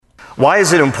Why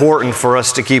is it important for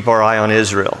us to keep our eye on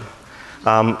Israel?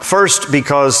 First,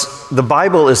 because the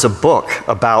Bible is a book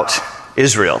about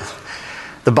Israel.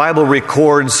 The Bible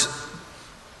records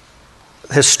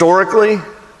historically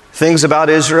things about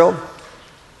Israel,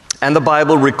 and the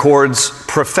Bible records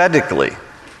prophetically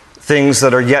things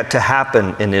that are yet to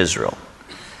happen in Israel.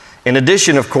 In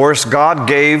addition, of course, God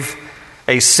gave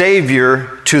a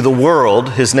Savior to the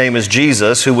world. His name is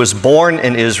Jesus, who was born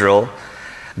in Israel,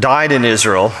 died in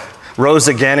Israel, rose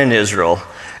again in Israel,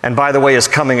 and by the way, is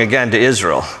coming again to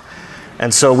Israel.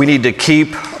 And so we need to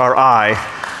keep our eye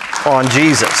on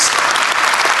Jesus.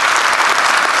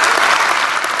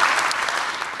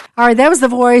 All right, that was the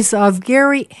voice of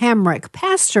Gary Hamrich,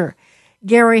 Pastor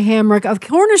Gary Hamrich of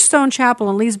Cornerstone Chapel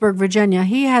in Leesburg, Virginia.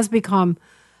 He has become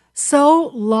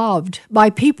so loved by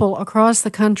people across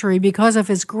the country because of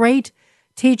his great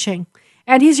teaching.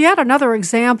 And he's yet another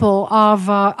example of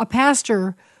a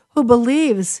pastor who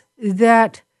believes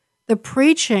that the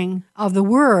preaching of the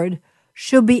word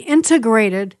should be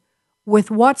integrated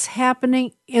with what's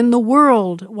happening in the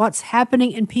world, what's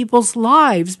happening in people's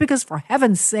lives, because for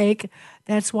heaven's sake,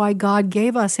 that's why God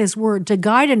gave us his word to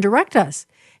guide and direct us.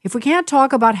 If we can't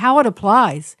talk about how it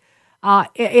applies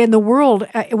in the world,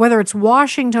 whether it's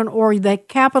Washington or the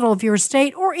capital of your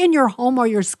state or in your home or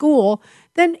your school,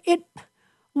 then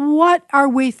what are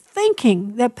we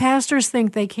thinking that pastors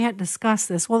think they can't discuss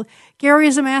this? Well, Gary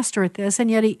is a master at this, and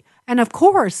yet of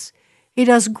course, he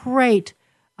does great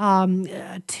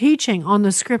teaching on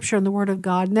the Scripture and the Word of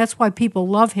God, and that's why people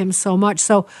love him so much.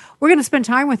 So we're going to spend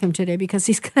time with him today because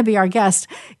he's going to be our guest.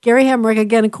 Gary Hamrich,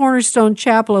 again, Cornerstone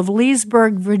Chapel of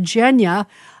Leesburg, Virginia.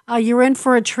 You're in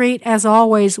for a treat, as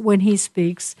always, when he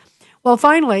speaks. Well,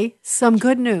 finally, some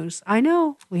good news. I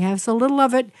know we have so little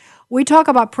of it. We talk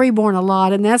about preborn a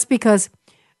lot, and that's because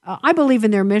I believe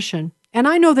in their mission. And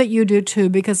I know that you do too,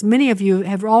 because many of you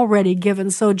have already given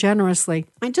so generously.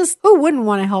 And just who wouldn't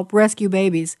want to help rescue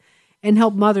babies and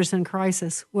help mothers in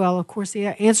crisis? Well, of course, the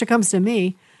answer comes to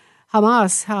me.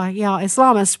 Hamas,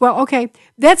 Islamists. Well, okay,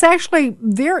 that's actually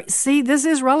this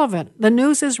is relevant. The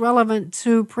news is relevant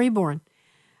to preborn.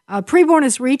 Preborn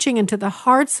is reaching into the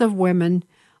hearts of women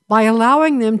by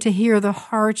allowing them to hear the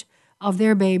heart of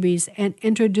their babies and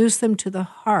introduce them to the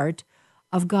heart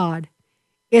of God.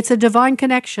 It's a divine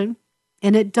connection,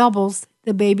 and it doubles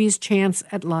the baby's chance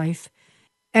at life.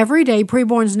 Every day,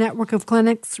 Preborn's network of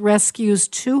clinics rescues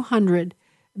 200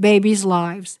 babies'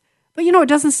 lives. But it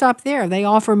doesn't stop there. They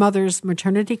offer mothers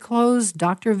maternity clothes,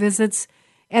 doctor visits,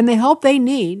 and the help they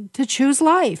need to choose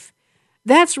life.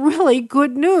 That's really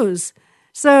good news.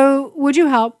 So would you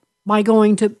help by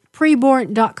going to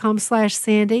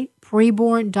preborn.com/Sandy,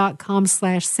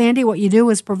 preborn.com/Sandy. What you do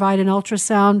is provide an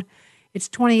ultrasound. It's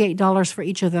 $28 for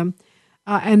each of them.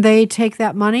 And they take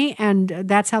that money, and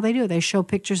that's how they do it. They show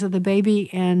pictures of the baby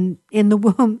and in the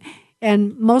womb.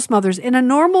 And most mothers, in a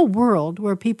normal world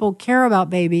where people care about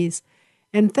babies,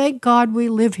 and thank God we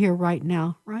live here right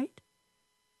now, right?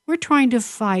 We're trying to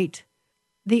fight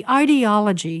the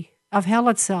ideology of hell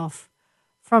itself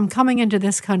from coming into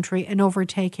this country and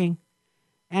overtaking.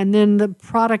 And then the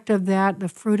product of that, the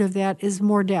fruit of that, is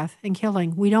more death and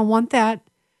killing. We don't want that.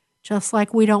 Just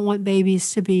like we don't want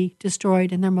babies to be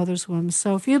destroyed in their mother's wombs.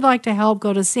 So if you'd like to help,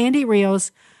 go to Sandy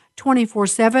Rios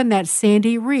 24/7. That's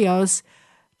Sandy Rios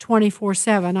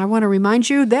 24/7. I want to remind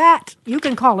you that you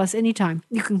can call us anytime.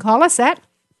 You can call us at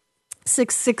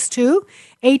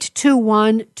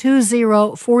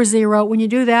 662-821-2040. When you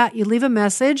do that, you leave a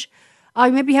message.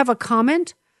 Maybe you have a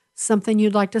comment, something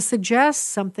you'd like to suggest,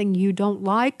 something you don't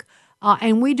like.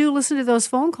 And we do listen to those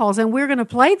phone calls, and we're going to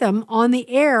play them on the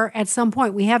air at some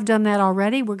point. We have done that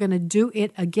already. We're going to do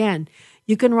it again.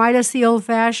 You can write us the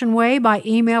old-fashioned way by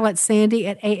email at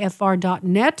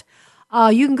sandy@afr.net.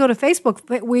 You can go to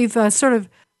Facebook. We've sort of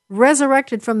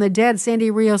resurrected from the dead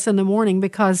Sandy Rios in the morning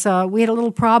because we had a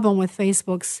little problem with the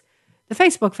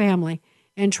Facebook family,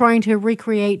 and trying to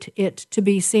recreate it to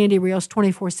be Sandy Rios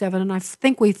 24/7, and I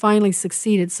think we finally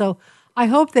succeeded. So I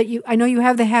hope that I know you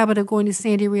have the habit of going to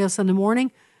Sandy Rios in the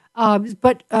morning,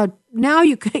 but now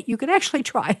you could actually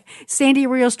try Sandy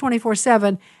Rios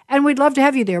 24/7, and we'd love to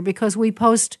have you there because we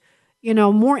post,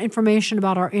 more information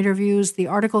about our interviews, the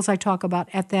articles I talk about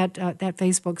at that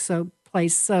Facebook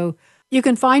place. So you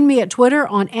can find me at Twitter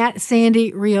on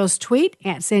 @SandyRiosTweet,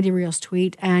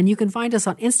 @SandyRiosTweet, and you can find us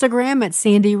on Instagram at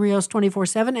Sandy Rios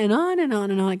 24/7, and on and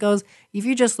on and on it goes. If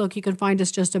you just look, you can find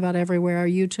us just about everywhere.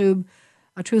 YouTube,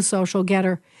 Truth Social,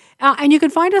 Getter. And you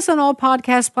can find us on all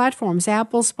podcast platforms,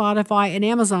 Apple, Spotify, and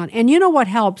Amazon. And you know what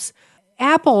helps?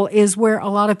 Apple is where a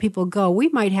lot of people go. We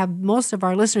might have most of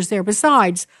our listeners there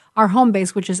besides our home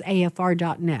base, which is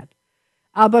afr.net.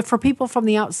 But for people from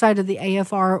the outside of the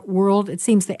AFR world, it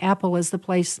seems that Apple is the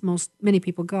place many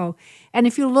people go. And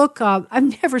if you look,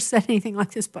 I've never said anything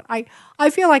like this, but I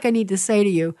feel like I need to say to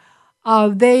you,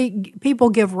 people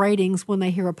give ratings when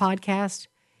they hear a podcast.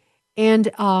 And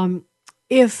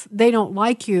if they don't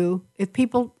like you, if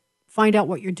people find out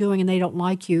what you're doing and they don't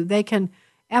like you, they can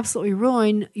absolutely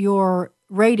ruin your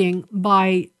rating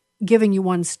by giving you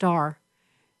 1 star.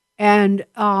 And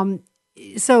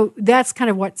so that's kind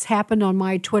of what's happened on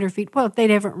my Twitter feed. Well, they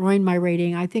haven't ruined my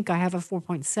rating. I think I have a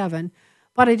 4.7,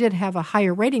 but I did have a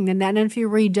higher rating than that. And if you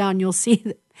read down, you'll see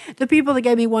that the people that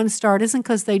gave me 1 star, it isn't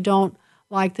because they don't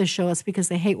like the show. It's because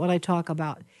they hate what I talk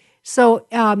about. So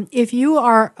if you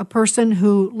are a person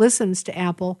who listens to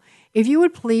Apple, if you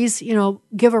would please,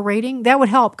 give a rating, that would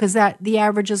help because the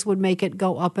averages would make it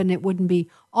go up and it wouldn't be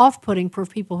off-putting for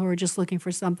people who are just looking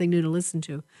for something new to listen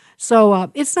to.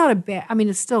 So it's not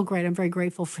it's still great. I'm very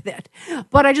grateful for that.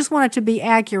 But I just want it to be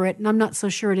accurate, and I'm not so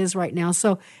sure it is right now.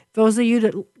 So for those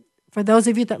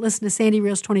of you that listen to Sandy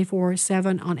Rios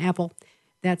 24/7 on Apple,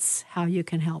 that's how you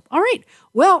can help. All right.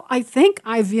 Well, I think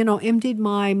I've, emptied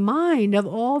my mind of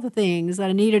all the things that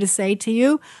I needed to say to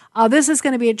you. This is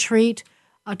going to be a treat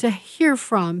to hear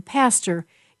from Pastor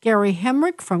Gary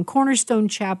Hamrich from Cornerstone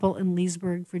Chapel in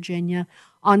Leesburg, Virginia,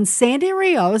 on Sandy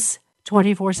Rios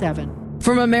 24/7.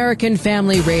 From American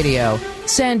Family Radio,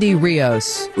 Sandy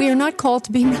Rios. We are not called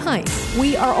to be nice.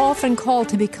 We are often called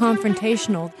to be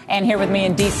confrontational. And here with me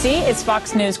in D.C. is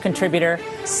Fox News contributor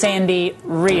Sandy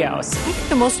Rios. I think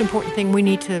the most important thing we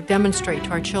need to demonstrate to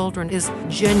our children is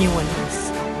genuineness.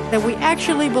 That we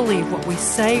actually believe what we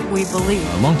say we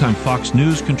believe. Longtime Fox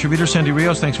News contributor Sandy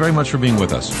Rios, thanks very much for being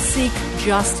with us. Seek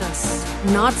justice.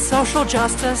 Not social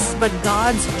justice, but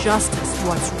God's justice.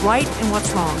 What's right and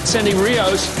what's wrong. Sandy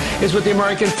Rios is with the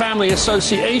American Family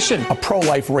Association, a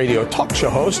pro-life radio talk show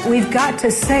host. We've got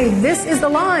to say this is the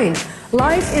line.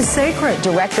 Life is sacred.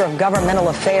 Director of Governmental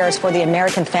Affairs for the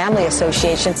American Family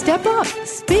Association. Step up.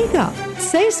 Speak up.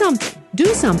 Say something. Do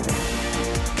something.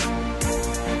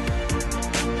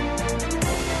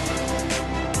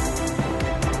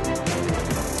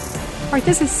 All right,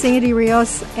 this is Sandy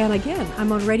Rios, and again,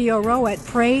 I'm on Radio Row at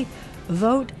Pray,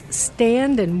 Vote,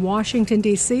 Stand in Washington,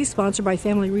 D.C., sponsored by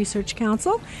Family Research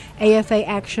Council, AFA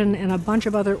Action, and a bunch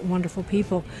of other wonderful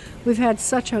people. We've had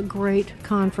such a great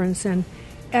conference, and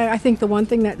I think the one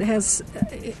thing that has,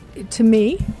 to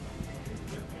me,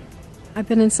 I've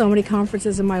been in so many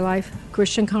conferences in my life,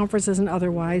 Christian conferences and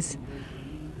otherwise,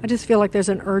 I just feel like there's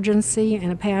an urgency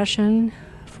and a passion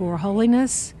for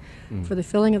holiness, for the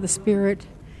filling of the Spirit,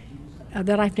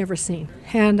 that I've never seen.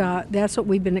 And that's what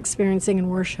we've been experiencing in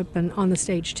worship and on the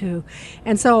stage too.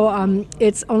 And so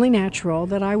it's only natural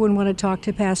that I would want to talk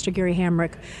to Pastor Gary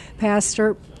Hamrich.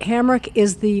 Pastor Hamrich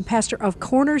is the pastor of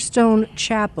Cornerstone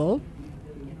Chapel,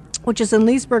 which is in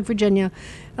Leesburg, Virginia.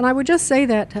 And I would just say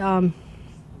that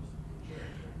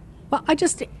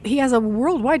he has a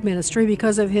worldwide ministry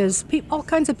because of his all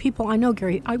kinds of people. I know,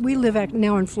 Gary, we live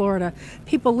now in Florida.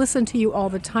 People listen to you all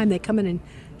the time. They come in and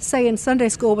say in Sunday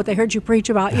school what they heard you preach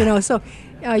about, So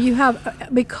you have,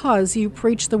 because you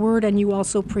preach the word and you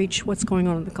also preach what's going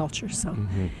on in the culture. So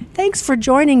Thanks for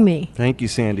joining me. Thank you,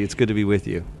 Sandy. It's good to be with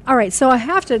you. All right, so I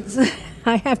have to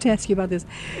ask you about this.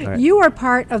 Right. You are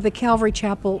part of the Calvary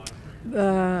Chapel,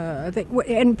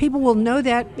 and people will know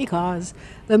that because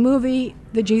the movie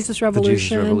The Jesus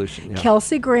Revolution, yeah.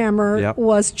 Kelsey Grammer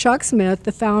was Chuck Smith,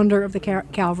 the founder of the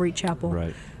Calvary Chapel.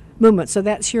 Right. Movement. So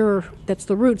that's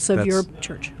the roots of your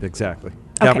church. Exactly.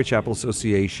 Calvary Chapel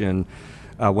Association.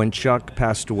 When Chuck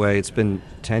passed away, it's been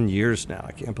 10 years now.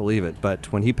 I can't believe it.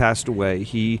 But when he passed away,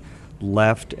 he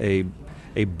left a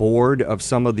board of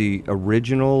some of the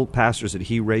original pastors that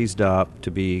he raised up to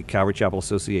be Calvary Chapel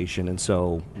Association, and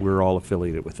so we're all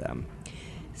affiliated with them.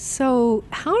 So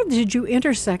how did you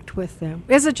intersect with them?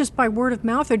 Is it just by word of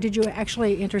mouth, or did you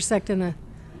actually intersect in a...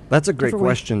 That's a great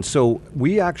question. So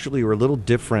we actually are a little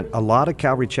different. A lot of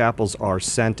Calvary chapels are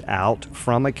sent out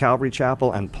from a Calvary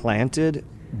chapel and planted.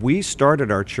 We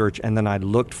started our church, and then I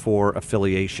looked for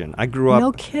affiliation. I grew up...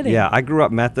 No kidding. Yeah, I grew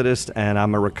up Methodist, and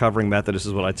I'm a recovering Methodist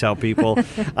is what I tell people.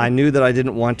 I knew that I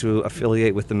didn't want to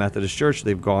affiliate with the Methodist Church.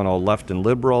 They've gone all left and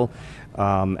liberal.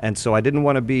 And so I didn't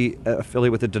want to be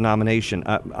affiliated with a denomination.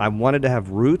 I wanted to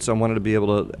have roots. I wanted to be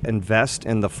able to invest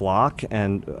in the flock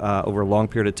and over a long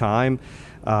period of time.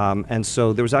 And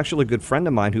so there was actually a good friend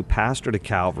of mine who pastored at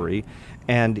Calvary,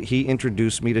 and he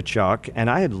introduced me to Chuck. And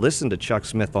I had listened to Chuck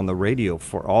Smith on the radio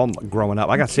for all growing up.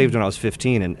 I got saved when I was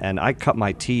 15, and I cut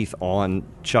my teeth on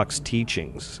Chuck's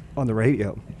teachings on the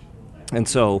radio. And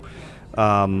so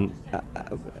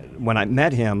when I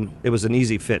met him, it was an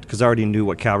easy fit because I already knew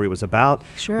what Calvary was about.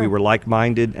 Sure. We were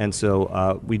like-minded, and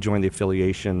so we joined the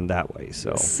affiliation that way.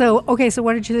 So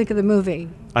what did you think of the movie?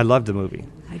 I loved the movie.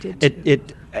 I did too.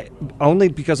 It only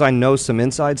because I know some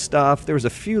inside stuff. There was a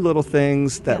few little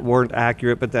things that weren't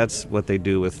accurate, but that's what they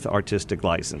do with artistic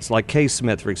license. Like Kay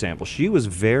Smith, for example,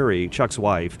 Chuck's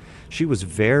wife, she was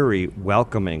very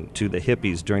welcoming to the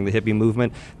hippies during the hippie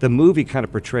movement. The movie kind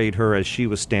of portrayed her as she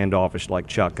was standoffish like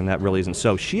Chuck, and that really isn't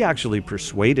so. She actually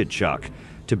persuaded Chuck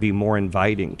to be more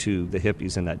inviting to the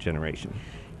hippies in that generation.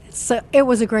 So it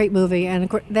was a great movie, and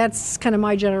that's kind of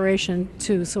my generation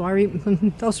too. So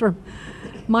those were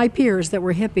my peers that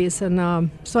were hippies,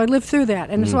 and so I lived through that.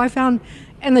 And so I found,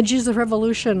 in the Jesus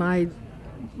Revolution, I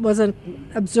was an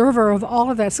observer of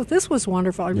all of that. So this was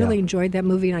wonderful. I really enjoyed that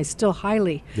movie, and I still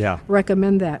highly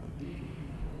recommend that.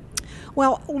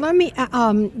 Well, let me.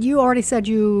 You already said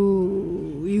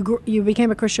you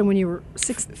became a Christian when you were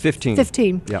 15.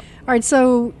 15. Yeah. All right.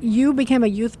 So you became a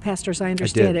youth pastor, as I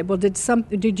understand did. it. Well,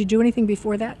 did you do anything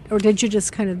before that, or did you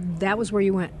just that was where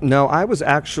you went? No, I was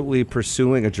actually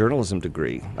pursuing a journalism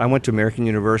degree. I went to American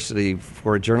University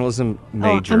for a journalism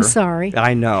major. Oh, I'm sorry.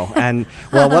 I know. And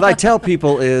well, what I tell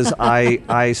people is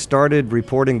I started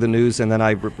reporting the news, and then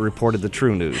I reported the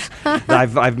true news.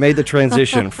 I've made the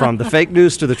transition from the fake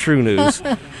news to the true news.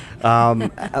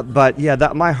 But yeah,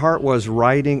 my heart was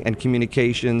writing and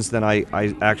communications. Then I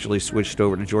actually switched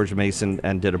over to George Mason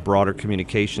and did a broader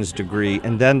communications degree.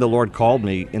 And then the Lord called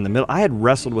me in the middle. I had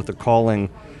wrestled with the calling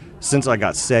since I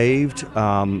got saved,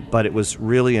 but it was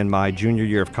really in my junior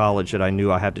year of college that I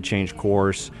knew I had to change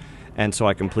course. And so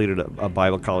I completed a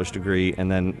Bible college degree and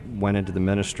then went into the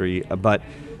ministry. But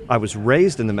I was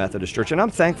raised in the Methodist Church, and I'm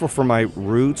thankful for my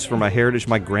roots, for my heritage.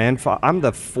 My grandfather, I'm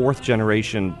the fourth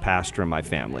generation pastor in my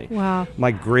family. Wow.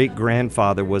 My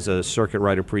great-grandfather was a circuit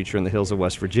rider preacher in the hills of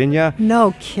West Virginia.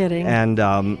 No kidding. And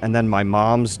then my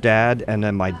mom's dad, and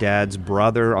then my dad's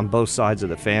brother on both sides of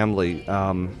the family.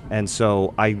 And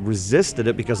so I resisted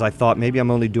it because I thought maybe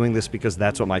I'm only doing this because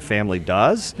that's what my family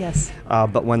does. Yes.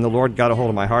 But when the Lord got a hold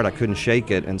of my heart, I couldn't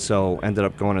shake it, and so ended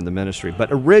up going in the ministry. But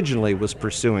originally was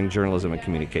pursuing journalism and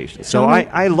communication. So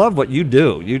I love what you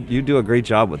do. You do a great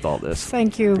job with all this.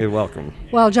 Thank you. You're welcome.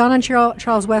 Well, John and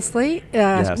Charles Wesley,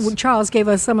 Yes. Charles gave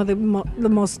us some of the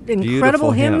most incredible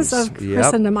Beautiful hymns hymns. of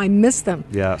Christendom. I miss them.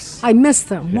 Yes. I miss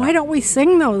them. Why don't we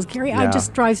sing those, Gary? Yeah. It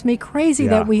just drives me crazy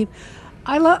Yeah. that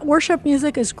I love worship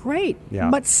music is great,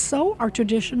 Yeah. but so are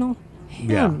traditional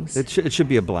hymns. Yeah. It should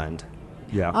be a blend.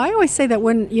 Yeah. I always say that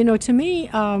to me,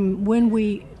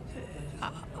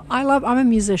 I'm a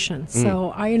musician,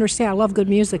 so I understand. I love good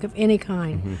music of any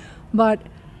kind. Mm-hmm. But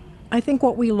I think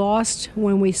what we lost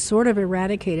when we sort of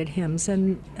eradicated hymns,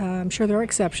 and I'm sure there are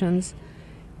exceptions,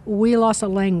 we lost a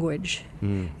language.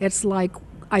 It's like,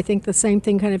 I think the same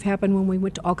thing kind of happened when we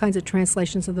went to all kinds of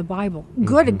translations of the Bible.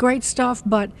 Good, great stuff,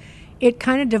 but it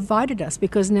kind of divided us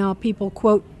because now people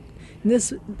quote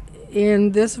this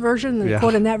in this version and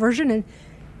quote in that version, and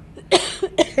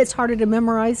it's harder to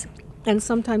memorize, and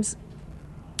sometimes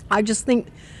I just think,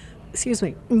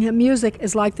 music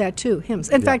is like that too, hymns.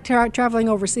 In fact, traveling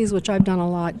overseas, which I've done a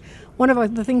lot, one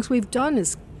of the things we've done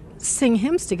is sing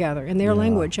hymns together in their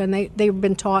language, and they've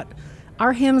been taught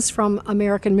our hymns from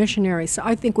American missionaries. So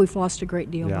I think we've lost a great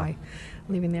deal by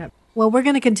leaving that. Well, we're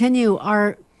going to continue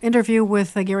our interview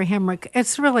with Gary Hamrich.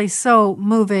 It's really so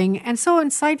moving and so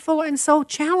insightful and so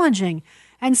challenging.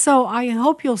 And so I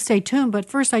hope you'll stay tuned. But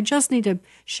first, I just need to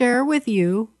share with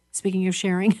you, speaking of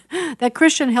sharing, that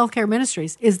Christian Healthcare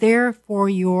Ministries is there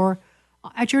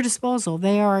at your disposal.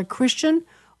 They are a Christian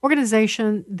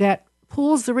organization that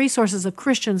pools the resources of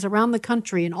Christians around the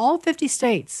country in all 50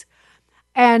 states,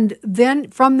 and then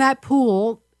from that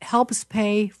pool helps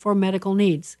pay for medical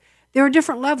needs. There are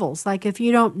different levels, like if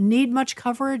you don't need much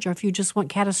coverage or if you just want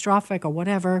catastrophic or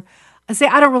whatever.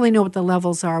 I don't really know what the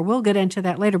levels are. We'll get into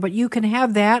that later, but you can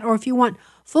have that, or if you want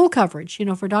full coverage,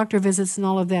 for doctor visits and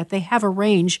all of that, they have a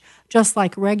range just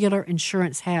like regular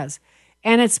insurance has.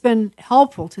 And it's been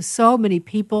helpful to so many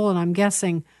people, and I'm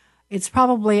guessing it's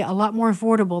probably a lot more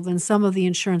affordable than some of the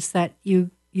insurance that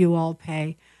you all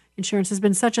pay. Insurance has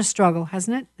been such a struggle,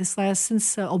 hasn't it?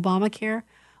 Since Obamacare.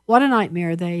 What a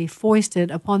nightmare they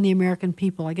foisted upon the American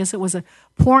people. I guess it was a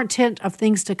portent of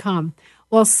things to come.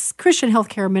 Well, Christian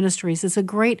Healthcare Ministries is a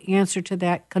great answer to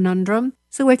that conundrum.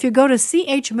 So if you go to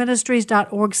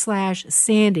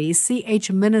chministries.org/Sandy,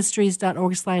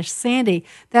 chministries.org/Sandy,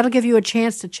 that'll give you a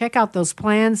chance to check out those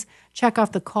plans, check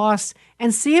out the costs,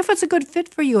 and see if it's a good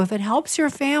fit for you, if it helps your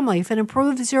family, if it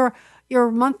improves your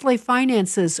monthly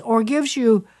finances, or gives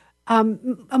you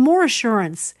more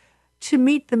assurance to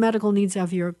meet the medical needs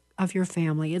of your of your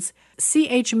family. It's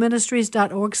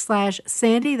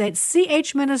chministries.org/Sandy. That's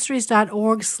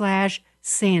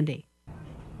chministries.org/Sandy.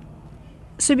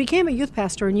 So you became a youth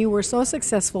pastor, and you were so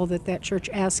successful that church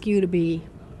asked you to be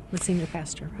the senior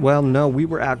pastor. Right? Well, no, we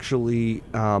were actually,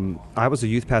 I was a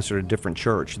youth pastor at a different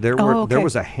church. There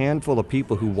was a handful of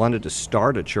people who wanted to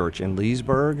start a church in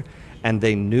Leesburg, and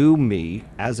they knew me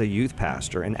as a youth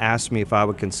pastor and asked me if I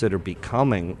would consider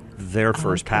becoming their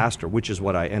first pastor, which is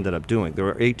what I ended up doing. There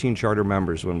were 18 charter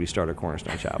members when we started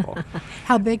Cornerstone Chapel.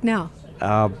 How big now?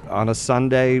 On a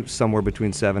Sunday, somewhere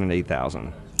between 7,000 and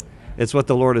 8,000. It's what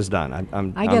the Lord has done.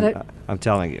 I get it. I'm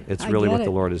telling you, it's really what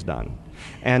the Lord has done.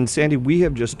 And Sandy, we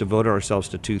have just devoted ourselves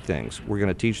to two things. We're going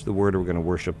to teach the Word, and we're going to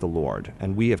worship the Lord.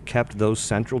 And we have kept those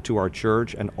central to our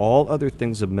church, and all other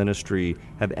things of ministry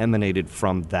have emanated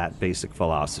from that basic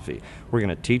philosophy. We're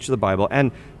going to teach the Bible.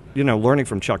 And, learning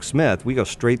from Chuck Smith, we go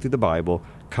straight through the Bible,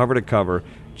 cover to cover,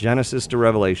 Genesis to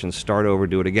Revelation, start over,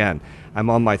 do it again. I'm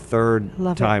on my third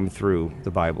time through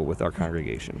the Bible with our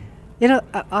congregation.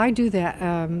 I do that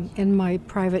in my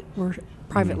private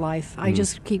life. I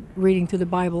just keep reading through the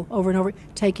Bible over and over,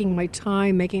 taking my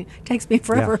time, takes me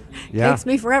forever. Yeah. Takes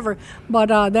me forever.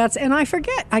 But and I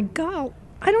forget. I don't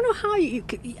know how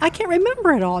I can't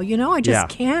remember it all, I just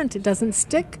can't. It doesn't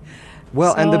stick.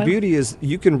 Well, and the beauty is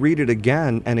you can read it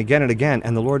again and again and again,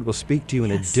 and the Lord will speak to you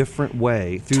in a different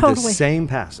way through the same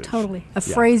passage. Totally. A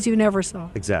phrase you never saw.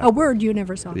 Exactly. A word you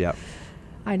never saw. Yeah.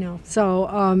 I know.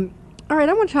 So, all right,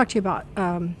 I want to talk to you about,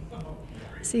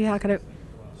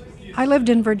 I lived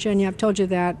in Virginia. I've told you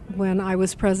that when I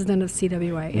was president of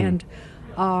CWA. And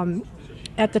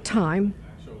at the time,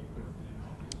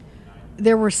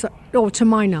 there were, to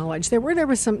my knowledge, there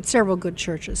were several good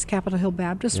churches. Capitol Hill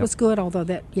Baptist was good, although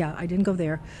I didn't go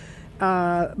there.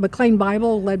 McLean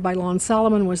Bible, led by Lon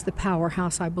Solomon, was the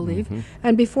powerhouse, I believe.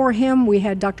 And before him, we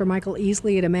had Dr. Michael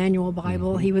Easley at Emmanuel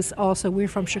Bible. He was we're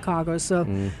from Chicago, so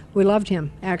we loved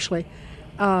him, actually.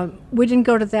 We didn't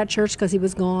go to that church because he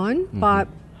was gone, but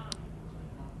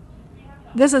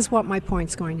this is what my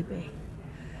point's going to be.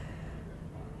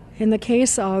 In the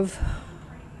case of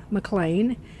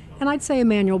McLean, and I'd say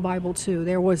Emmanuel Bible too,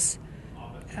 there was,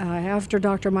 after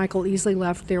Dr. Michael Easley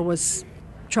left, there was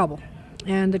trouble.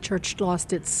 And the church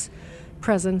lost its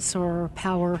presence or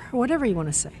power, or whatever you want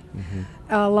to say.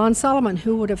 Lon Solomon,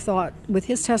 who would have thought, with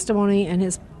his testimony and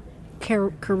his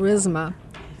charisma,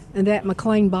 and that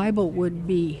McLean Bible would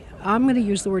be, I'm going to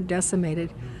use the word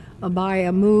decimated, by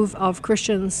a move of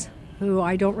Christians who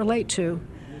I don't relate to,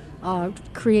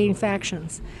 creating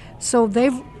factions. So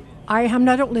I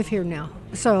don't live here now,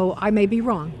 so I may be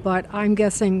wrong, but I'm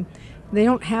guessing they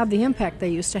don't have the impact they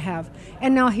used to have.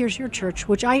 And now here's your church,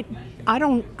 which I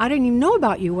didn't even know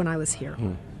about you when I was here.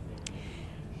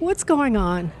 What's going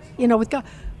on? With God.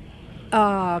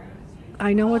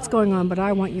 I know what's going on, but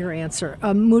I want your answer.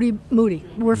 Moody.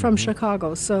 We're from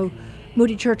Chicago, so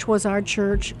Moody Church was our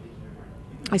church.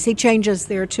 I see changes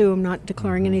there too. I'm not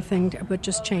declaring anything, but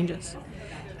just changes.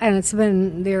 And it's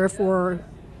been there for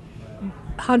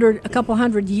a couple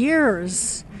hundred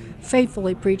years,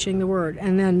 faithfully preaching the word.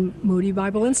 And then Moody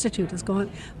Bible Institute is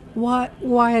going.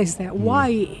 Why is that? Why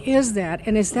is that?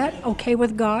 And is that okay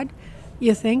with God,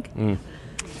 you think?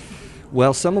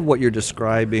 Well, some of what you're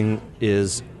describing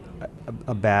is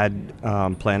a bad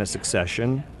plan of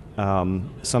succession.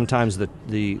 Sometimes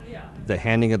the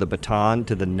handing of the baton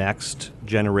to the next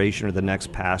generation or the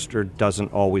next pastor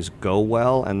doesn't always go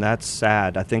well, and that's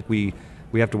sad. I think we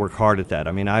have to work hard at that.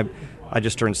 I mean, I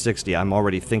just turned 60. I'm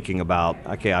already thinking about,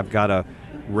 okay, I've got to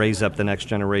raise up the next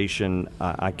generation.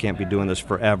 I can't be doing this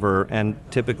forever. And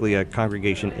typically a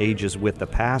congregation ages with the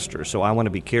pastor, so I want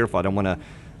to be careful. I don't want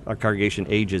a congregation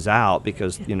ages out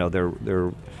because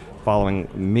they're following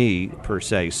me per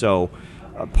se. So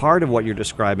part of what you're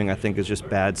describing, I think, is just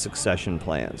bad succession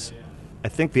plans. I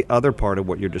think the other part of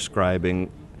what you're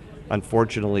describing,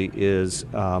 unfortunately, is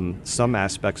some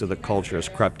aspects of the culture has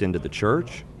crept into the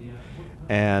church,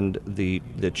 and the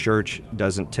church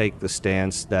doesn't take the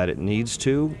stance that it needs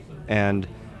to. And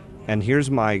here's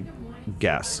my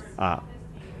guess.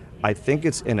 I think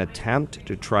it's an attempt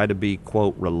to try to be,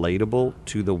 quote, relatable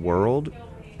to the world,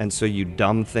 and so you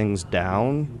dumb things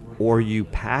down, or you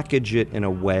package it in a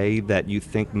way that you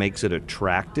think makes it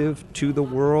attractive to the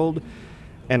world.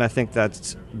 And I think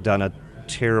that's done a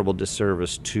terrible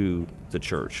disservice to the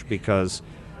church because,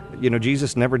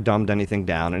 Jesus never dumbed anything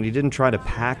down, and he didn't try to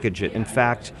package it. In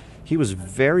fact, he was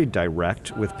very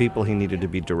direct with people he needed to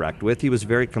be direct with. He was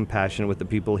very compassionate with the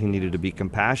people he needed to be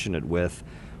compassionate with,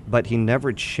 but he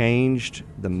never changed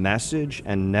the message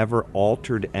and never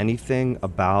altered anything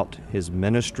about his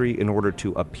ministry in order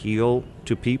to appeal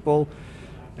to people.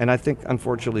 And I think,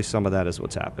 unfortunately, some of that is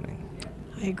what's happening.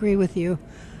 I agree with you.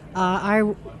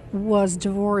 I was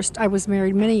divorced. I was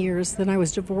married many years, then I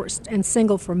was divorced and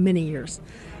single for many years.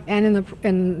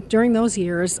 And during those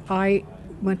years, I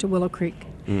went to Willow Creek.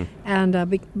 And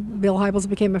Bill Hybels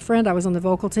became a friend. I was on the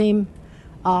vocal team.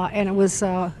 And it was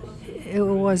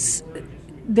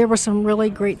there were some really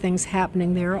great things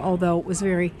happening there, although it was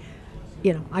very,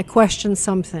 I questioned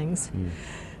some things.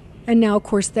 And now, of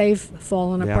course, they've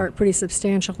fallen apart pretty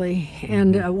substantially.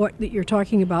 And what you're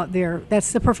talking about there,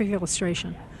 that's the perfect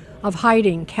illustration of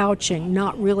hiding, couching,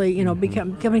 not really,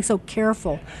 becoming so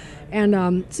careful.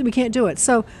 And so we can't do it.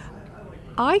 So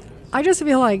I just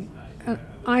feel like,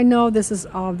 I know this is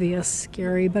obvious,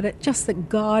 Gary, but it's just that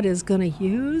God is going to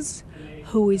use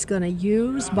who he's going to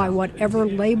use by whatever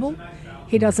label.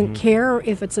 He doesn't care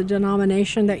if it's a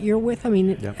denomination that you're with. I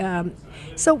mean,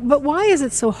 but why is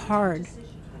it so hard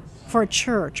for a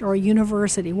church or a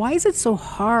university? Why is it so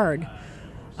hard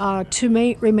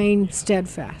to remain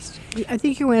steadfast? I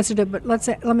think you answered it, but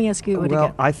let me ask you it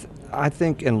again. Well, I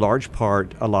think in large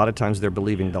part, a lot of times they're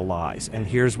believing the lies. And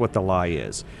here's what the lie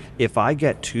is. If I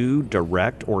get too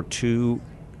direct or too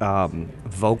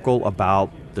vocal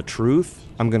about the truth,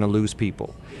 I'm going to lose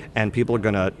people. And people are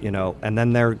going to, and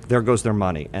then there goes their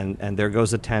money, and there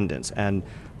goes attendance. And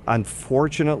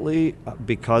unfortunately,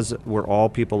 because we're all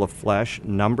people of flesh,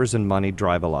 numbers and money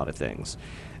drive a lot of things.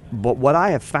 But what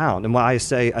I have found, and why I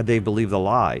say they believe the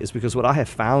lie, is because what I have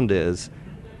found is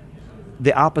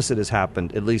the opposite has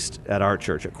happened, at least at our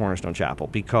church, at Cornerstone Chapel,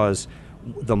 because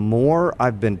the more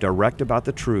I've been direct about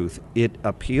the truth, it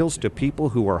appeals to people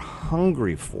who are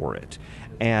hungry for it.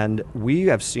 And we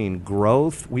have seen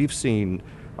growth. We've seen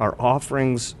our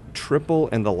offerings triple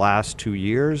in the last 2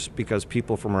 years because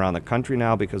people from around the country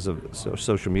now, because of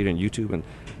social media and YouTube, and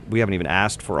we haven't even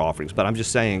asked for offerings. But I'm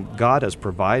just saying God has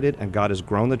provided and God has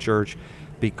grown the church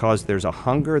because there's a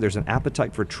hunger, there's an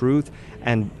appetite for truth,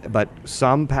 but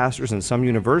some pastors and some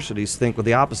universities think, well,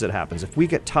 the opposite happens. If we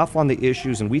get tough on the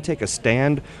issues and we take a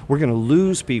stand, we're going to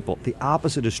lose people. The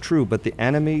opposite is true, but the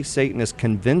enemy, Satan, is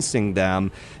convincing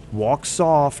them, walk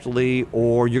softly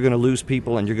or you're going to lose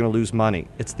people and you're going to lose money.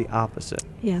 It's the opposite.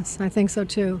 Yes, I think so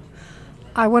too.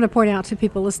 I want to point out to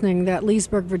people listening that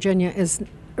Leesburg, Virginia is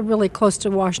really close to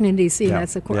Washington, D.C. Yeah. I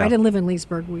didn't live in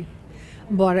Leesburg.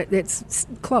 But it's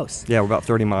close. Yeah, we're about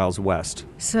 30 miles west.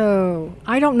 So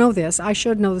I don't know this. I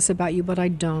should know this about you, but I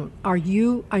don't.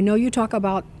 I know you talk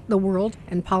about the world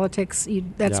and politics.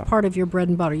 That's part of your bread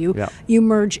and butter. You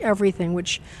merge everything,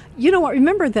 which, you know what,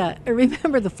 remember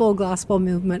the full gospel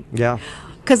movement. Yeah.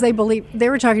 Because they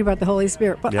were talking about the Holy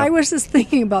Spirit. But I was just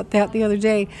thinking about that the other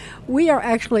day. We are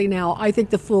actually now, I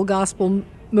think, the full gospel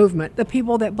movement, the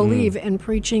people that believe in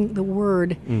preaching the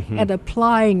word and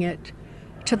applying it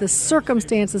to the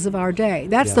circumstances of our day.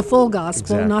 That's the full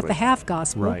gospel, not the half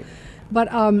gospel. Right. But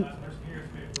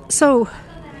so,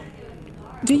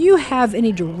 do you have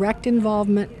any direct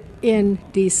involvement in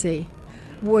D.C.?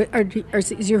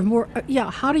 Is your more?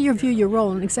 How do you view your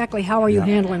role, and exactly how are you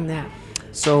handling that?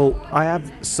 So I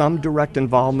have some direct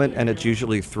involvement, and it's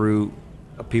usually through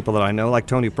people that I know, like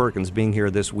Tony Perkins being here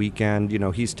this weekend.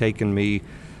 He's taken me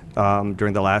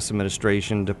during the last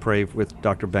administration to pray with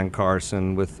Dr. Ben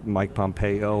Carson, with Mike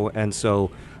Pompeo, and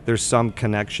so there's some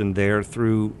connection there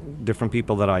through different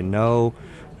people that I know.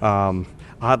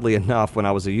 Oddly enough, when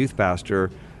I was a youth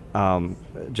pastor,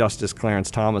 Justice Clarence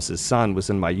Thomas's son was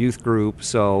in my youth group,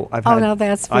 so I've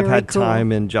had cool.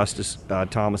 time in Justice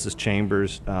Thomas's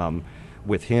chambers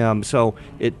with him. So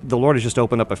the Lord has just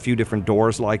opened up a few different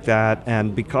doors like that,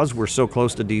 and because we're so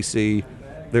close to D.C.,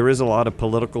 there is a lot of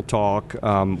political talk.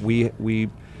 We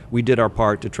did our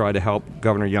part to try to help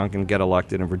Governor Youngkin get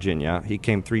elected in Virginia. He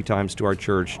came 3 times to our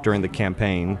church during the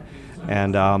campaign,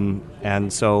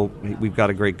 and so we've got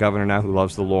a great governor now who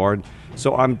loves the Lord.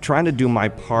 So I'm trying to do my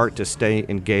part to stay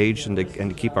engaged and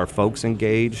to keep our folks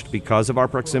engaged because of our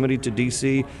proximity to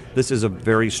D.C. This is a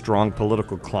very strong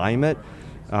political climate.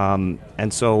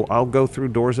 And so I'll go through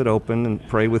doors that open and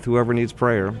pray with whoever needs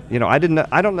prayer. I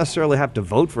don't necessarily have to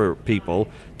vote for people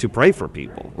to pray for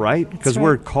people, right? Because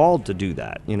we're called to do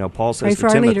that. Paul says to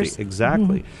Timothy. Leaders.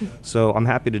 Exactly. So I'm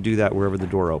happy to do that wherever the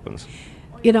door opens.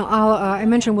 I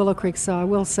mentioned Willow Creek, so I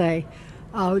will say,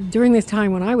 during this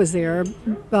time when I was there,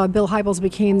 Bill Hybels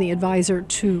became the advisor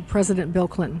to President Bill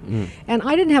Clinton. And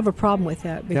I didn't have a problem with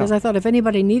that because I thought if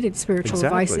anybody needed spiritual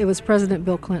advice, it was President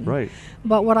Bill Clinton. Right.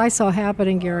 But what I saw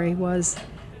happening, Gary, was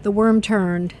the worm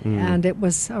turned, and it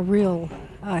was a real...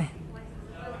 I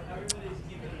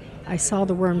saw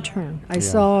the worm turn. I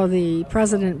saw the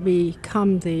president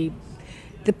become the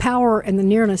the power and the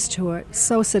nearness to it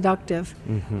so seductive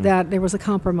that there was a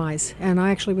compromise. And I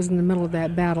actually was in the middle of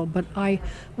that battle. But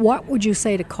what would you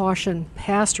say to caution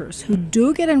pastors who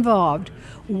do get involved?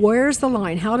 Where's the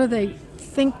line? How do they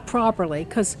think properly?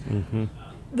 Because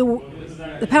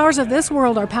the powers of this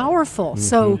world are powerful.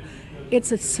 So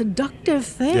it's a seductive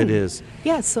thing. It is.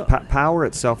 Yeah. So power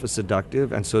itself is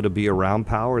seductive, and so to be around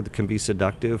power that can be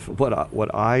seductive.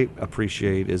 What I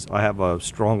appreciate is I have a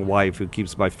strong wife who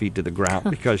keeps my feet to the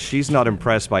ground because she's not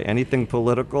impressed by anything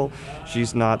political.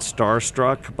 She's not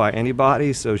starstruck by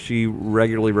anybody, so she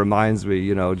regularly reminds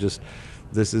me, just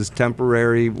this is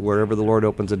temporary wherever the Lord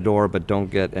opens a door, but don't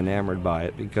get enamored by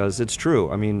it, because it's true.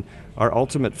 I mean, our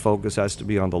ultimate focus has to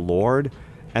be on the Lord,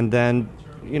 and then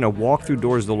walk through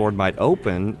doors the Lord might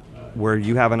open where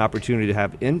you have an opportunity to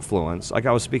have influence. Like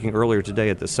I was speaking earlier today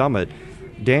at the summit,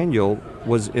 Daniel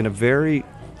was in a very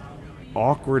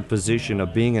awkward position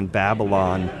of being in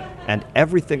Babylon, and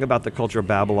everything about the culture of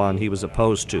Babylon he was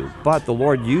opposed to. But the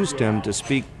Lord used him to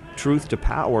speak truth to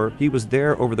power. He was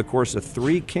there over the course of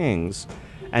 3 kings,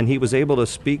 and he was able to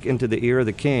speak into the ear of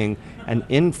the king and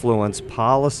influence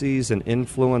policies and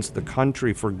influence the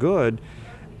country for good.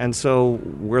 And so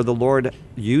where the Lord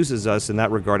uses us in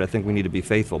that regard, I think we need to be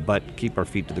faithful, but keep our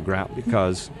feet to the ground,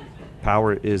 because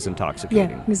power is intoxicating.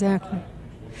 yeah, exactly.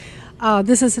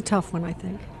 This is a tough one, I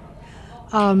think.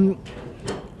 COVID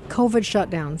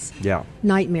shutdowns. Yeah.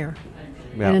 Nightmare.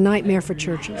 Yeah. And a nightmare for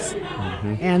churches.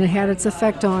 And it had its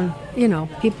effect on,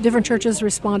 different churches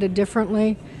responded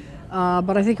differently.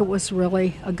 But I think it was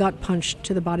really a gut punch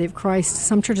to the body of Christ.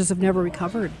 Some churches have never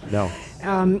recovered. No.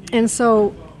 And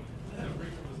so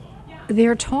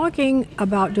they're talking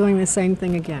about doing the same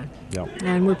thing again. Yeah.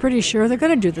 And we're pretty sure they're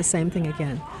going to do the same thing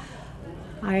again.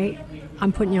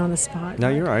 I'm putting you on the spot. No,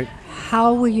 you're right.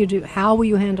 How will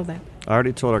you handle that? I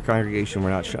already told our congregation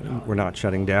we're not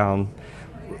shutting down.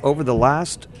 Over the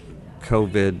last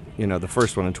COVID, the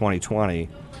first one in 2020,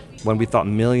 when we thought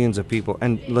millions of people,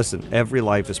 and listen, every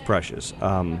life is precious,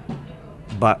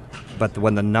 but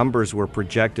when the numbers were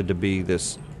projected to be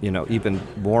this, even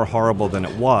more horrible than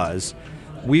it was,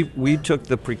 we took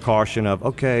the precaution of,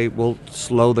 okay, we'll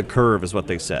slow the curve, is what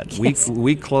they said. Yes.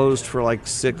 We closed for like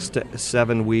 6 to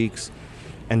 7 weeks,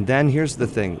 and then here's the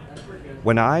thing.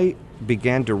 When I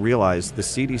began to realize the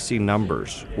CDC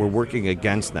numbers were working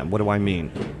against them, what do I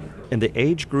mean? In the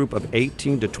age group of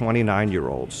 18 to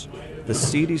 29-year-olds, the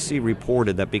CDC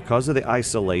reported that because of the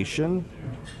isolation,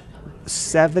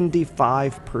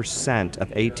 75%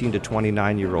 of 18 to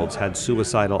 29-year-olds had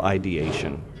suicidal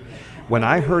ideation. When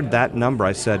I heard that number,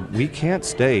 I said, we can't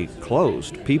stay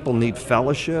closed. People need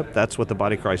fellowship. That's what the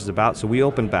body of Christ is about. So we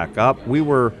opened back up. We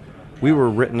were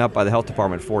written up by the health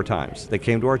department 4 times. They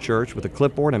came to our church with a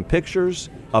clipboard and pictures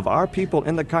of our people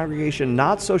in the congregation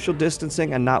not social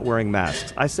distancing and not wearing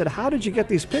masks. I said, how did you get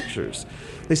these pictures?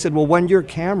 They said, well, when your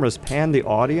cameras pan the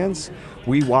audience,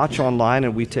 we watch online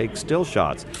and we take still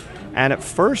shots. And at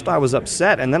first I was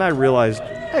upset, and then I realized,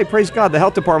 hey, praise God, the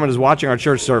health department is watching our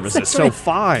church services, so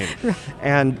fine.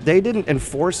 And they didn't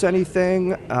enforce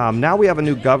anything. Now we have a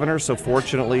new governor, so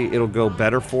fortunately it'll go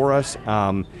better for us.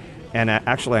 And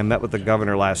actually, I met with the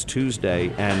governor last Tuesday,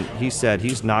 and he said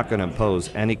he's not going to impose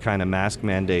any kind of mask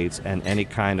mandates and any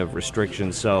kind of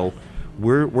restrictions. So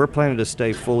we're planning to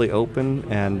stay fully open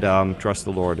and trust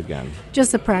the Lord again.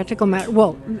 Just a practical matter.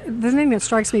 Well, the thing that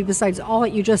strikes me, besides all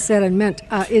that you just said and meant,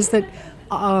 is that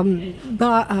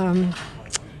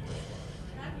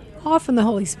often the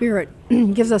Holy Spirit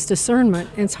gives us discernment,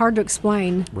 and it's hard to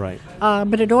explain. Right.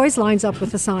 But it always lines up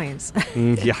with the science.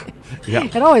 Yeah.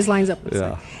 It always lines up with the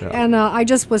Yeah, science. yeah. And I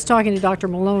just was talking to Dr.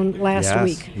 Malone last Yes.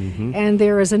 week, and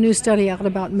there is a new study out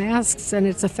about masks and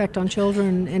its effect on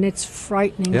children, and it's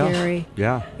frightening, Yeah. Gary.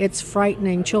 Yeah. It's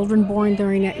frightening. Children born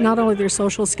during not only their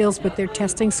social skills, but their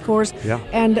testing scores. Yeah.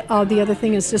 And the other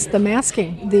thing is just the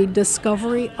masking, the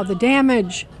discovery of the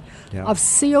damage Yeah. of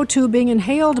CO2 being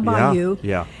inhaled by Yeah. you.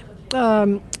 Yeah.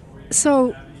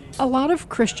 So a lot of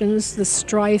Christians, the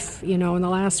strife, in the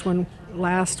last one,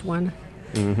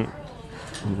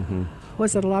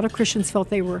 was that a lot of Christians felt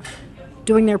they were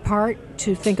doing their part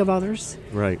to think of others.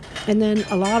 Right. And then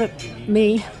a lot of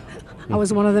me, I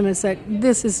was one of them, and said,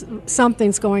 this is,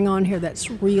 something's going on here that's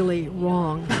really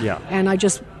wrong. Yeah. And I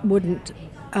just wouldn't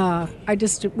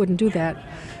do that.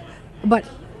 But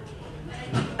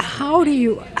how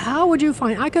would you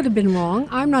find, I could have been wrong.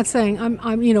 I'm not saying,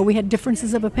 we had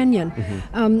differences of opinion,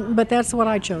 but that's what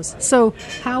I chose. So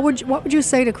what would you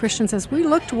say to Christians as we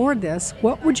look toward this?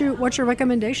 What's your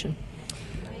recommendation?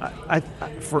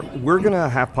 We're going to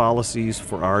have policies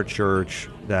for our church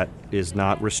that is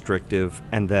not restrictive,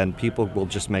 and then people will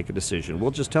just make a decision.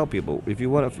 We'll just tell people, if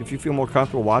you feel more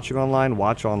comfortable watching online,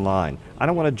 watch online. I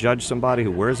don't want to judge somebody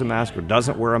who wears a mask or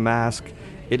doesn't wear a mask.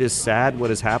 It is sad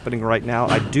what is happening right now.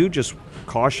 I do just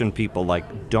caution people,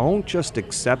 don't just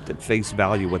accept at face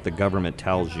value what the government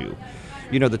tells you.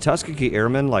 The Tuskegee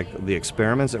Airmen, the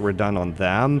experiments that were done on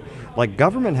them,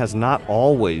 government has not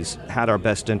always had our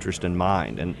best interest in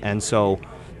mind. And so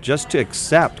just to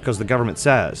accept because the government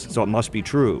says, so it must be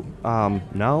true.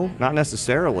 No, not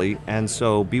necessarily. And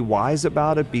so be wise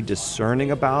about it, be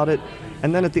discerning about it.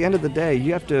 And then at the end of the day,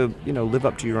 you have to, live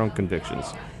up to your own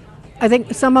convictions. I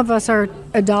think some of us are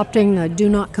adopting do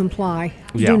not comply.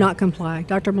 Yeah. Do not comply.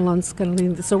 Dr. Malone's going to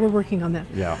lead this, so we're working on that.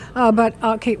 Yeah. But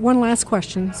okay, one last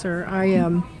question, sir. I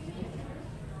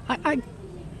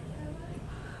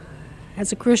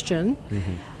as a Christian,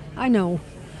 I know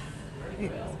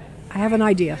I have an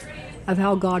idea of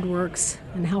how God works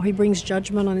and how He brings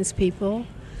judgment on His people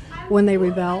when they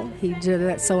rebel. He did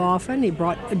that so often. He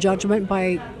brought a judgment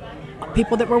by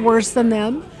people that were worse than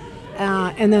them.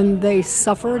 And then they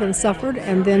suffered, and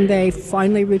then they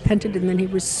finally repented, and then He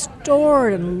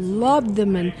restored and loved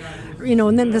them, and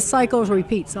and then the cycle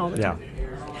repeats all the time.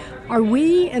 Are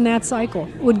we in that cycle?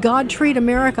 Would God treat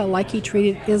America like He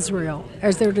treated Israel?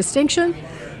 Is there a distinction?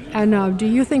 And do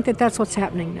you think that that's what's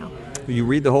happening now? You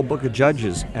read the whole book of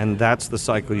Judges, and that's the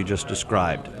cycle you just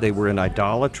described. They were in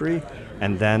idolatry,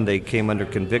 and then they came under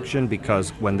conviction because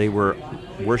when they were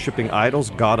worshiping idols,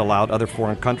 God allowed other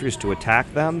foreign countries to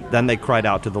attack them. Then they cried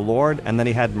out to the Lord, and then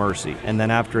He had mercy. And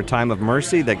then after a time of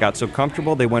mercy, they got so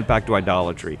comfortable, they went back to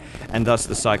idolatry. And thus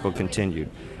the cycle continued.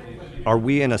 Are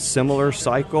we in a similar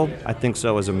cycle? I think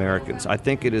so as Americans. I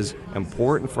think it is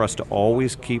important for us to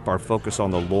always keep our focus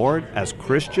on the Lord. As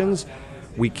Christians,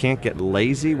 we can't get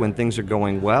lazy when things are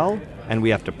going well, and we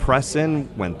have to press in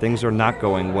when things are not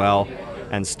going well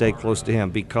and stay close to Him,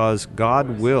 because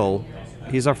God will,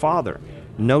 He's our Father.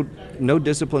 No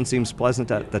discipline seems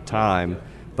pleasant at the time,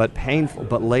 but painful.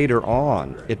 But later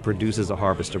on, it produces a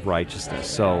harvest of righteousness.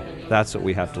 So that's what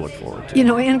we have to look forward to.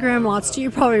 Ann Graham Lotz,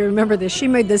 you probably remember this. She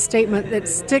made this statement that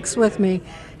sticks with me.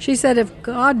 She said, if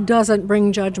God doesn't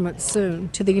bring judgment soon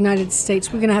to the United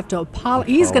States, we're going to have to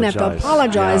He's going to have to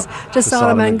apologize to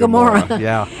Sodom and Gomorrah.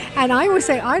 Yeah. And I always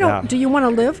say, do you want to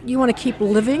live? You want to keep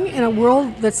living in a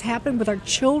world that's happened with our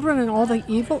children and all the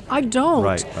evil? I don't.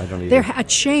 Right, I don't either. A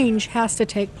change has to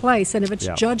take place. And if it's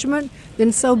judgment,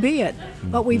 then so be it.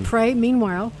 But we pray,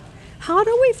 meanwhile, how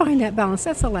do we find that balance?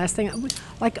 That's the last thing.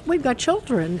 We've got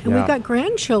children and we've got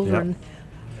grandchildren.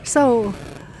 So...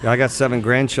 I got 7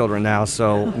 grandchildren now,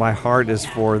 so my heart is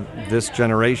for this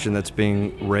generation that's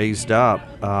being raised up.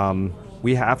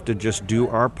 We have to just do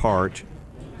our part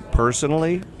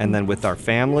personally, and then with our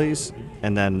families,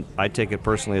 and then I take it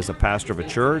personally as a pastor of a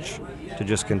church to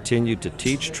just continue to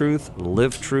teach truth,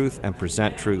 live truth, and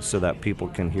present truth so that people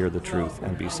can hear the truth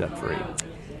and be set free.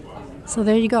 So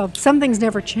there you go. Some things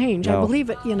never change. No. I believe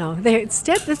it. This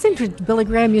interesting. Billy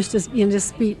Graham used to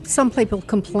just be. Some people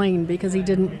complained because he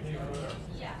didn't.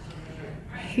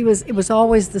 It was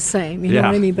always the same, you know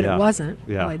what I mean? But it wasn't.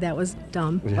 Yeah. Boy, that was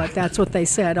dumb, but that's what they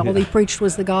said. All he preached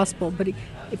was the gospel. But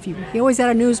he always had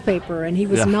a newspaper, and he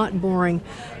was not boring.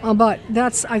 But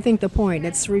that's, I think, the point.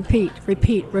 It's repeat,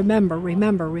 remember,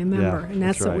 and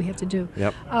that's what we have to do.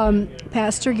 Yep.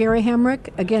 Pastor Gary Hamrich,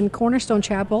 again, Cornerstone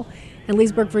Chapel in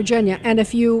Leesburg, Virginia. And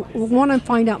if you want to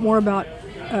find out more about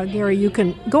Gary, you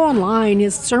can go online.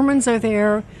 His sermons are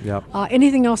there. Yep.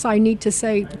 Anything else I need to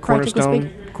say, practically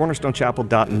speaking?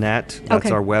 Cornerstonechapel.net. That's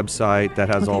our website. That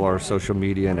has all our social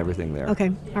media and everything there.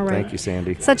 Okay, all right. Thank you,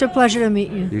 Sandy. Such a pleasure to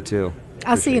meet you. You too.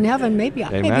 I'll see you in heaven. Maybe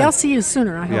I'll see you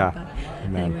sooner, I hope. Yeah.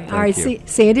 Amen. Anyway, all right, see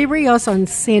Sandy Rios on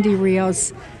Sandy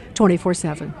Rios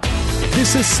 24/7.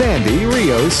 This is Sandy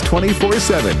Rios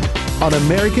 24/7 on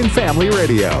American Family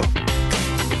Radio.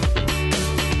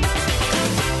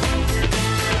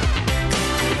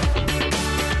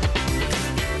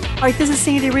 All right, this is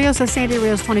Sandy Rios of Sandy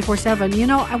Rios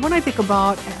 24/7. When I think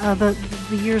about the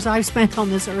years I've spent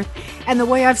on this earth and the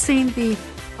way I've seen the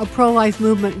pro-life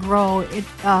movement grow,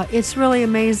 it's really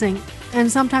amazing.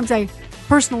 And sometimes I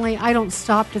don't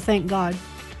stop to thank God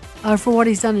for what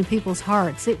He's done in people's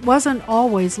hearts. It wasn't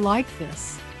always like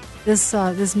this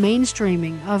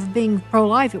mainstreaming of being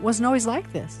pro-life. It wasn't always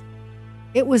like this.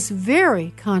 It was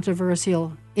very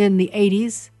controversial in the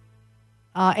 80s.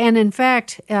 And in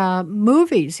fact,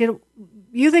 movies,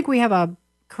 you think we have a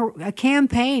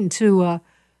campaign to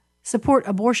support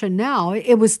abortion now.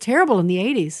 It was terrible in the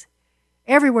 80s,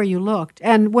 everywhere you looked.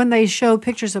 And when they showed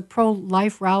pictures of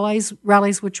pro-life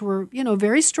rallies which were,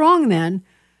 very strong then,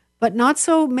 but not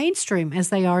so mainstream as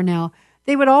they are now.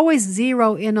 They would always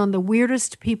zero in on the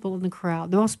weirdest people in the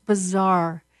crowd, the most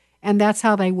bizarre, and that's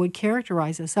how they would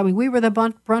characterize us. I mean, we were the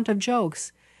brunt of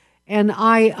jokes. And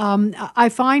I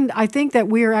think that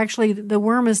we're actually, the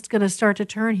worm is going to start to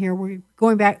turn here. We're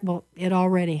going back, well, it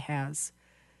already has.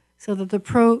 So that the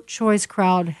pro-choice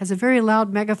crowd has a very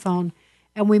loud megaphone,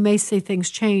 and we may see things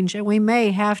change, and we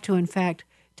may have to, in fact,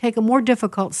 take a more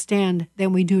difficult stand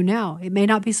than we do now. It may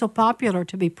not be so popular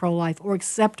to be pro-life or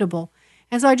acceptable.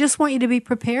 And so I just want you to be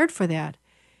prepared for that.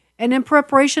 And in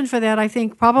preparation for that, I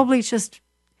think probably it's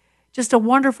just a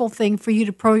wonderful thing for you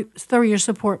to throw your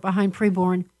support behind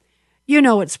Preborn. You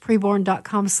know it's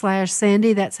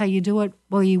preborn.com/Sandy. That's how you do it.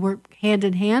 Well, you work hand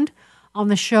in hand on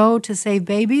the show to save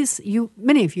babies.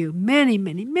 Many of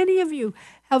you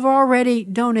have already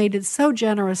donated so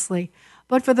generously.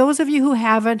 But for those of you who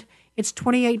haven't, it's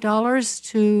 $28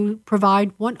 to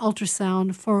provide one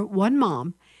ultrasound for one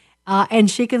mom. And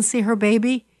she can see her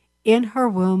baby in her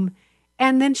womb.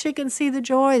 And then she can see the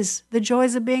joys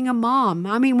of being a mom.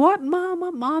 I mean, what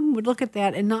mom would look at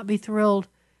that and not be thrilled,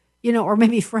 or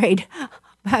maybe afraid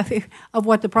of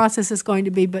what the process is going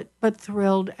to be, but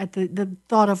thrilled at the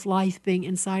thought of life being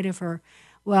inside of her.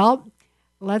 Well,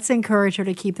 let's encourage her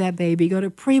to keep that baby. Go to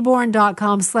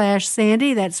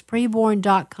preborn.com/Sandy. That's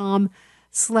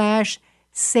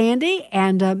preborn.com/Sandy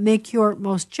and make your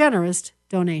most generous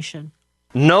donation.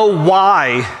 Know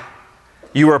why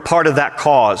you are part of that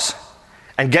cause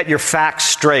and get your facts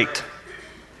straight.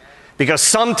 Because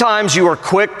sometimes you are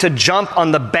quick to jump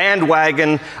on the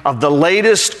bandwagon of the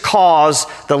latest cause,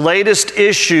 the latest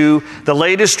issue, the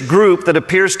latest group that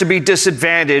appears to be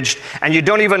disadvantaged, and you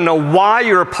don't even know why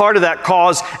you're a part of that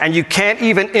cause, and you can't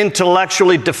even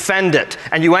intellectually defend it,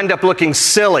 and you end up looking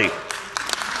silly.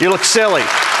 You look silly.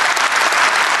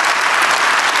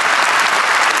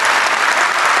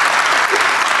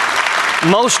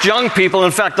 Most young people,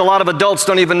 in fact, a lot of adults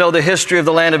don't even know the history of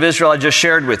the land of Israel I just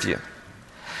shared with you.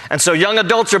 And so young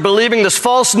adults are believing this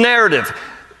false narrative.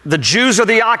 The Jews are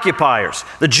the occupiers.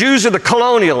 The Jews are the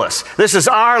colonialists. This is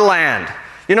our land.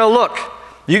 Look,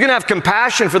 you can have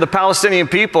compassion for the Palestinian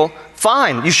people.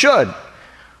 Fine, you should.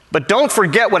 But don't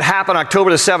forget what happened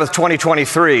October the 7th,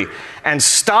 2023, and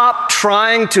stop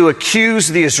trying to accuse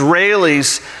the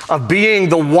Israelis of being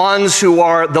the ones who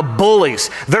are the bullies.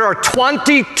 There are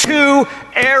 22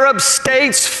 Arab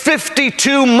states,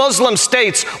 52 Muslim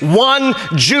states, 1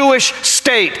 Jewish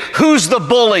state. Who's the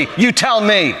bully? You tell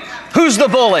me. Who's the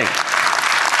bully?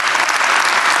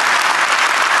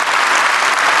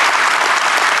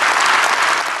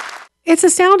 It's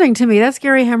astounding to me. That's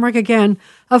Gary Hamrich again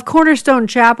of Cornerstone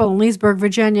Chapel in Leesburg,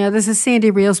 Virginia. This is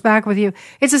Sandy Rios back with you.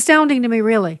 It's astounding to me,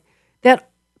 really, that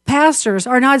pastors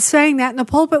are not saying that in the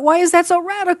pulpit. Why is that so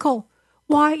radical?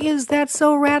 Why is that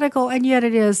so radical? And yet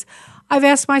it is. I've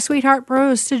asked my sweetheart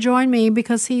Bruce to join me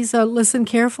because he's listened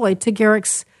carefully to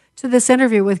this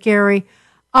interview with Gary.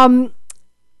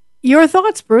 Your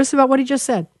thoughts, Bruce, about what he just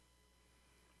said?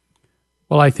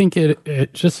 Well, I think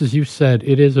it just as you said,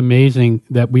 it is amazing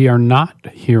that we are not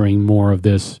hearing more of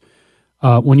this.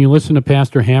 When you listen to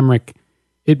Pastor Hamrich,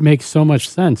 it makes so much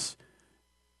sense.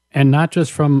 And not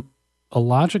just from a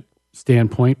logic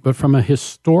standpoint, but from a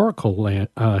historical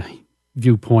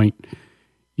viewpoint.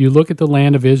 You look at the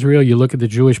land of Israel, you look at the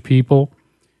Jewish people,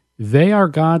 they are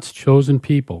God's chosen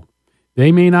people.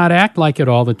 They may not act like it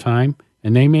all the time,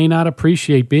 and they may not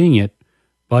appreciate being it,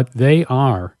 but they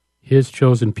are His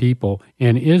chosen people,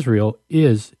 and Israel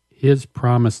is His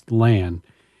promised land.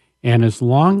 And as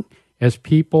long as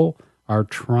people are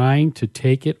trying to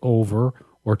take it over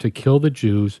or to kill the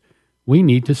Jews, we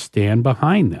need to stand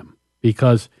behind them,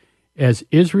 because as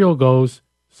Israel goes,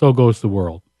 so goes the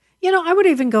world. I would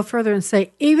even go further and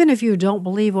say, even if you don't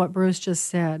believe what Bruce just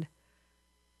said,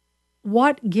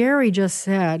 what Gary just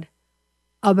said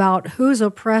about who's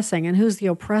oppressing and who's the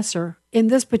oppressor in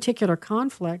this particular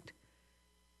conflict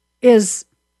is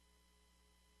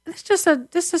just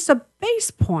a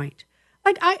base point.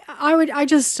 Like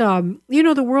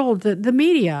the world, the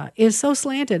media is so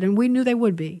slanted, and we knew they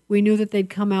would be. We knew that they'd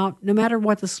come out, no matter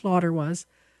what the slaughter was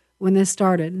when this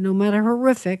started, no matter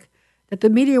horrific, that the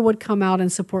media would come out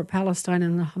and support Palestine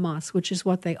and Hamas, which is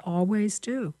what they always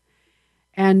do.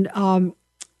 And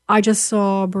I just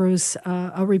saw, Bruce,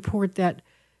 a report that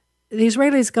the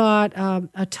Israelis got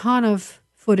a ton of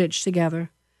footage together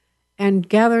and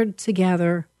gathered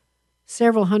together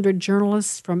several hundred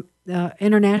journalists from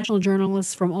international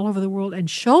journalists from all over the world and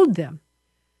showed them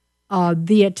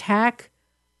the attack,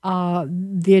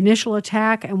 the initial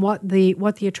attack, and what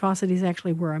the atrocities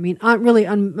actually were. I mean, really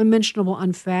unmentionable,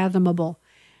 unfathomable.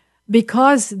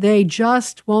 because they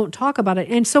just won't talk about it.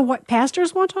 And so what,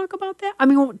 pastors won't talk about that? I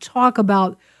mean, won't talk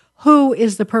about who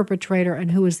is the perpetrator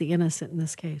and who is the innocent in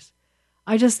this case.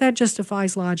 That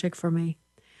justifies logic for me.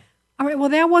 All right, well,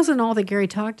 that wasn't all that Gary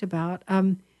talked about.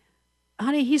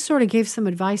 Honey, he sort of gave some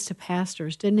advice to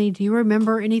pastors, didn't he? Do you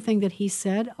remember anything that he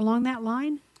said along that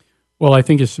line? Well, I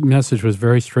think his message was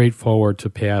very straightforward to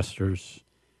pastors,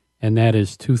 and that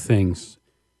is two things.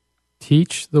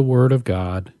 Teach the Word of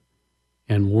God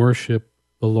and worship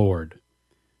the Lord.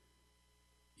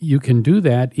 You can do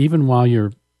that even while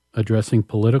you're addressing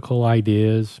political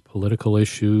ideas, political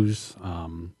issues,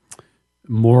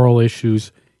 moral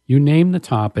issues. You name the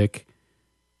topic,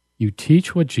 you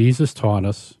teach what Jesus taught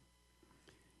us,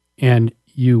 and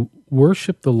you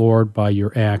worship the Lord by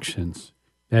your actions.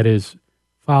 That is,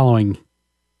 following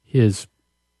his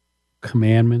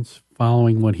commandments,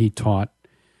 following what he taught,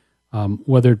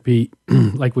 whether it be,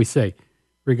 like we say,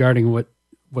 regarding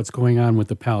what's going on with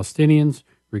the Palestinians,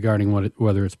 regarding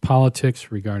whether it's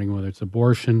politics, regarding whether it's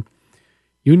abortion.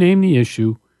 You name the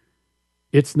issue,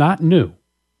 it's not new.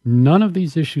 None of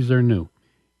these issues are new.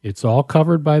 It's all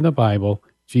covered by the Bible.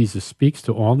 Jesus speaks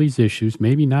to all these issues,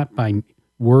 maybe not by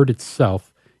word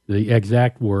itself, the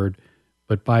exact word,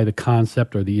 but by the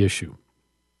concept or the issue.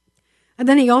 And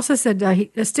then he also said,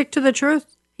 stick to the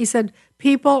truth. He said,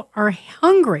 people are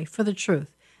hungry for the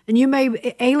truth. And you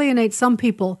may alienate some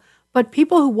people, but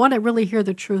people who want to really hear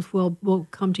the truth will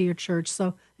come to your church.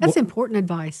 So that's important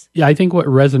advice. Yeah, I think what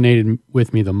resonated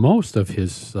with me the most of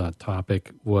his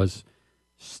topic was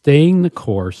staying the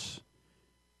course.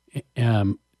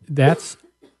 That's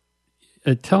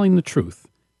telling the truth.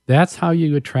 That's how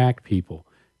you attract people.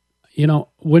 You know,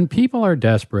 when people are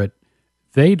desperate,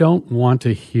 they don't want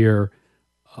to hear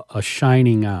a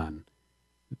shining on.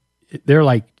 They're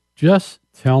like, just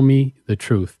tell me the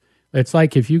truth. It's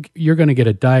like if you're going to get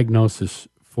a diagnosis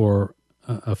for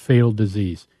a fatal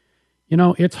disease. You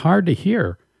know, it's hard to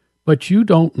hear, but you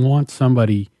don't want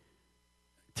somebody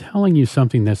telling you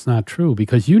something that's not true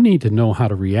because you need to know how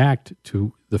to react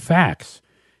to the facts.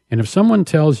 And if someone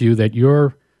tells you that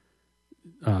your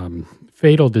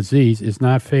fatal disease is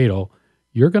not fatal,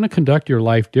 you're going to conduct your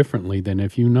life differently than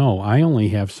if you know, I only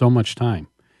have so much time.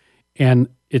 And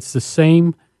it's the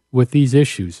same with these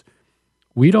issues.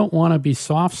 We don't want to be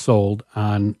soft-sold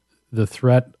on the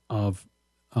threat of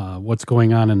what's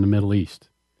going on in the Middle East.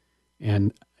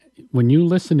 And when you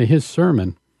listen to his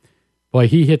sermon, boy,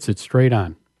 he hits it straight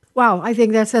on. Wow, I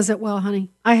think that says it well,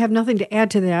 honey. I have nothing to add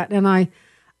to that. And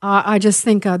I just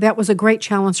think that was a great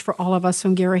challenge for all of us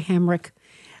from Gary Hamrich.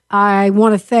 I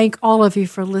want to thank all of you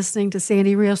for listening to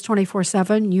Sandy Rios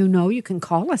 24/7. You know you can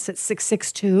call us at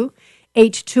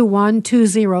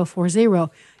 662-821-2040.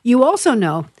 You also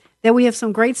know that we have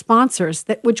some great sponsors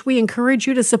which we encourage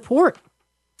you to support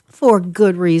for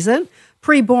good reason.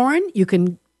 Preborn, you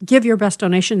can give your best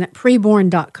donation at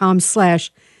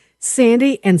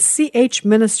preborn.com/Sandy and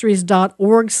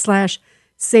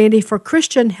chministries.org/Sandy for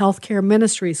Christian Healthcare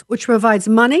Ministries, which provides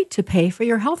money to pay for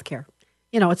your health care.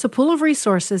 You know, it's a pool of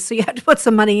resources, so you have to put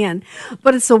some money in.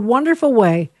 But it's a wonderful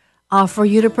way for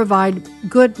you to provide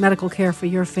good medical care for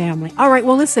your family. All right,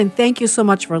 well, listen, thank you so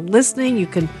much for listening. You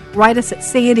can write us at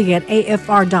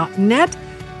sandy@afr.net.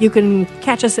 You can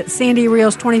catch us at Sandy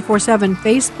Rios 24/7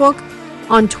 Facebook,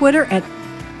 on Twitter at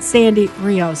Sandy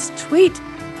Rios Tweet.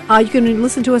 You can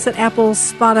listen to us at Apple,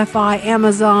 Spotify,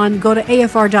 Amazon. Go to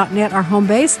afr.net, our home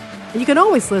base. And you can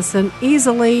always listen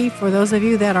easily, for those of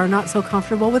you that are not so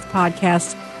comfortable with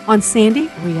podcasts, on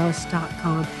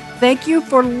sandyrios.com. Thank you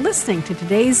for listening to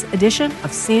today's edition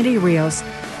of Sandy Rios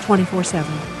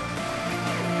 24/7.